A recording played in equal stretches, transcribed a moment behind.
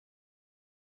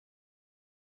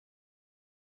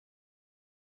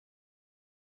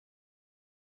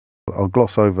I'll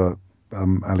gloss over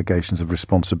allegations of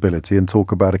responsibility and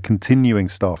talk about a continuing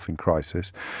staffing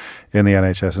crisis in the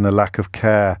NHS and a lack of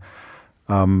care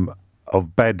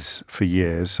of beds for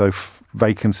years. So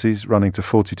vacancies running to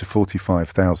 40 to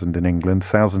 45,000 in England,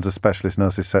 thousands of specialist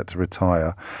nurses set to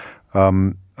retire.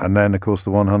 And then, of course,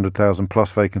 the 100,000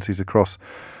 plus vacancies across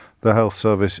the health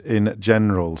service in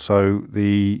general. So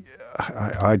the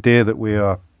idea that we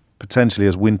are potentially,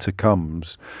 as winter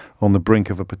comes, on the brink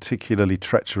of a particularly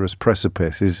treacherous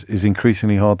precipice is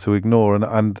increasingly hard to ignore.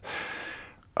 And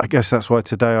I guess that's why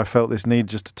today I felt this need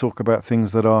just to talk about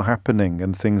things that are happening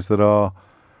and things that are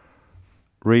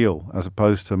real, as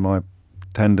opposed to my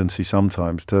tendency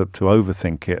sometimes to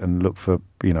overthink it and look for,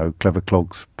 clever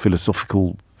clogs,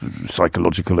 philosophical,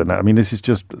 psychological. And I mean, this is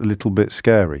just a little bit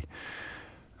scary.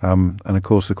 And of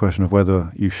course, the question of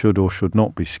whether you should or should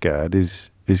not be scared is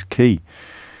key.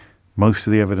 Most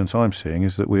of the evidence I'm seeing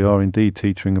is that we are indeed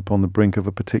teetering upon the brink of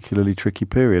a particularly tricky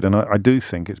period. And I do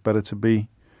think it's better to be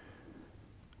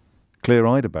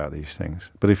clear-eyed about these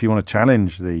things. But if you want to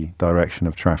challenge the direction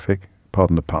of traffic,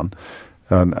 pardon the pun,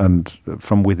 and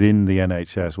from within the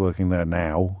NHS, working there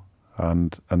now,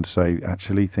 and say,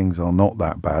 actually, things are not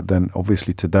that bad, then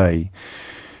obviously today,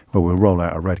 well, we'll roll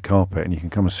out a red carpet and you can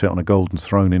come and sit on a golden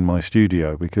throne in my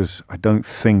studio, because I don't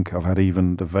think I've had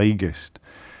even the vaguest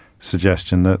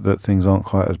suggestion that things aren't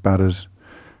quite as bad as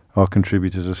our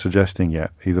contributors are suggesting yet,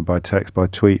 either by text, by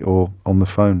tweet, or on the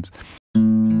phones.